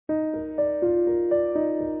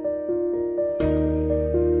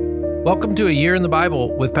Welcome to A Year in the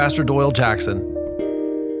Bible with Pastor Doyle Jackson.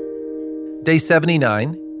 Day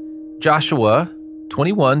 79, Joshua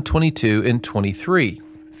 21, 22, and 23,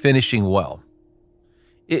 finishing well.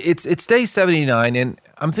 It's day 79, and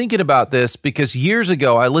I'm thinking about this because years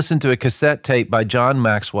ago I listened to a cassette tape by John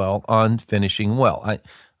Maxwell on finishing well.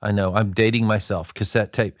 I know, I'm dating myself,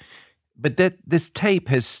 cassette tape. But this tape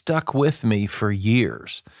has stuck with me for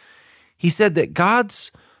years. He said that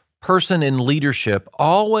God's person in leadership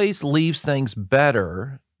always leaves things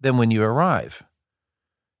better than when you arrive.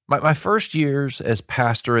 My first years as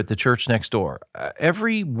pastor at the church next door,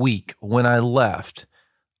 every week when I left,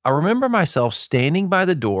 I remember myself standing by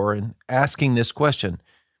the door and asking this question: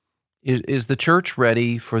 Is the church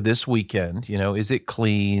ready for this weekend? You know, is it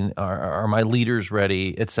clean? Are my leaders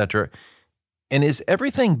ready, etc.? And is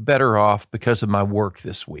everything better off because of my work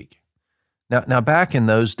this week? Now, back in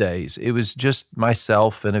those days, it was just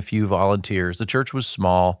myself and a few volunteers. The church was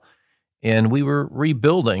small, and we were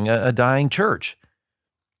rebuilding a dying church.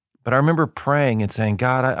 But I remember praying and saying,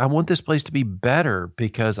 God, I want this place to be better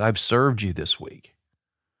because I've served you this week.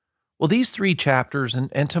 Well, these three chapters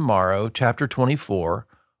and tomorrow, chapter 24,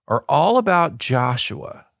 are all about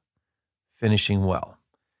Joshua finishing well.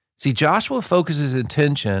 See, Joshua focuses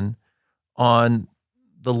attention on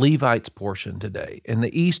the Levites portion today and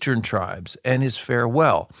the eastern tribes and his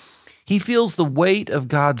farewell. He feels the weight of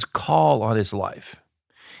God's call on his life.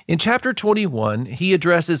 In chapter 21, he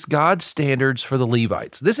addresses God's standards for the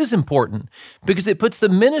Levites. This is important because it puts the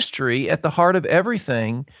ministry at the heart of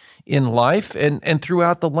everything in life and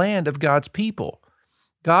throughout the land of God's people.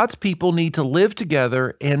 God's people need to live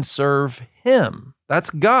together and serve him.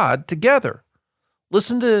 That's God together.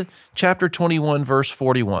 Listen to chapter 21, verse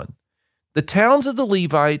 41. The towns of the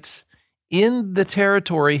Levites in the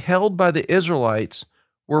territory held by the Israelites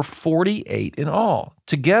were 48 in all,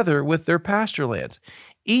 together with their pasture lands.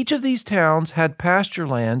 Each of these towns had pasture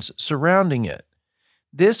lands surrounding it.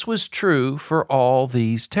 This was true for all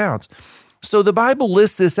these towns. So the Bible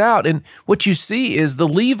lists this out, and what you see is the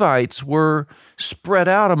Levites were spread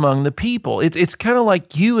out among the people. It's kind of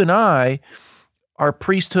like you and I are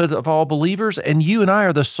priesthood of all believers, and you and I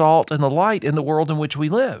are the salt and the light in the world in which we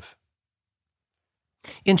live.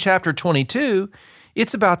 In chapter 22,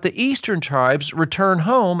 it's about the eastern tribes return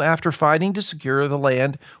home after fighting to secure the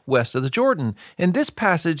land west of the Jordan. And this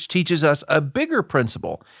passage teaches us a bigger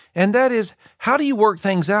principle, and that is, how do you work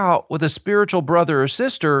things out with a spiritual brother or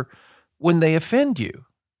sister when they offend you?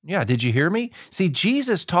 Yeah, did you hear me? See,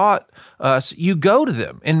 Jesus taught us, you go to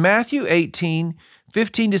them. In Matthew 18,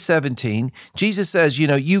 15 to 17, Jesus says,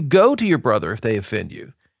 you go to your brother if they offend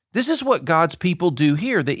you. This is what God's people do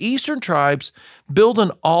here. The eastern tribes build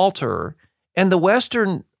an altar, and the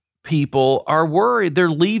western people are worried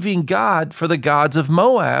they're leaving God for the gods of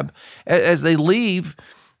Moab as they leave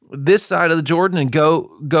this side of the Jordan and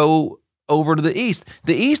go over to the east.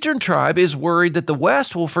 The eastern tribe is worried that the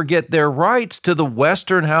west will forget their rights to the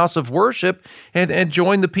western house of worship and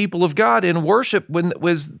join the people of God in worship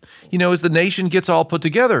as the nation gets all put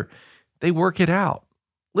together. They work it out.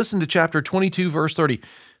 Listen to chapter 22, verse 30.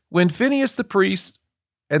 When Phinehas the priest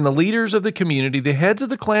and the leaders of the community, the heads of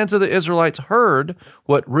the clans of the Israelites, heard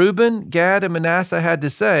what Reuben, Gad, and Manasseh had to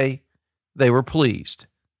say, they were pleased.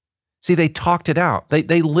 See, they talked it out.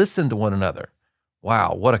 They listened to one another.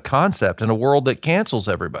 Wow, what a concept in a world that cancels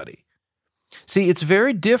everybody. See, it's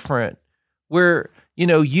very different where,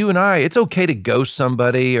 you and I, it's okay to ghost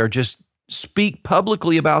somebody or just speak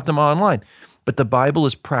publicly about them online. But the Bible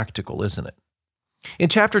is practical, isn't it? In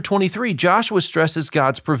chapter 23, Joshua stresses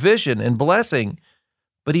God's provision and blessing,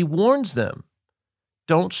 but he warns them,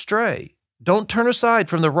 don't stray. Don't turn aside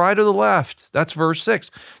from the right or the left. That's verse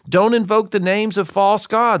 6. Don't invoke the names of false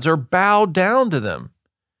gods or bow down to them.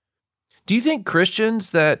 Do you think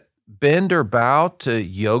Christians that bend or bow to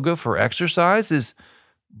yoga for exercise is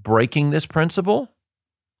breaking this principle?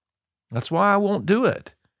 That's why I won't do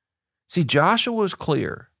it. See, Joshua was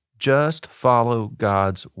clear. Just follow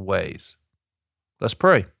God's ways. Let's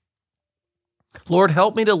pray. Lord,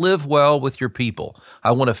 help me to live well with your people.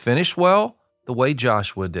 I want to finish well the way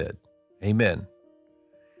Joshua did. Amen.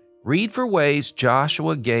 Read for ways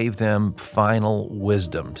Joshua gave them final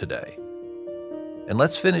wisdom today. And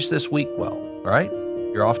let's finish this week well, all right?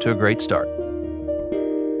 You're off to a great start.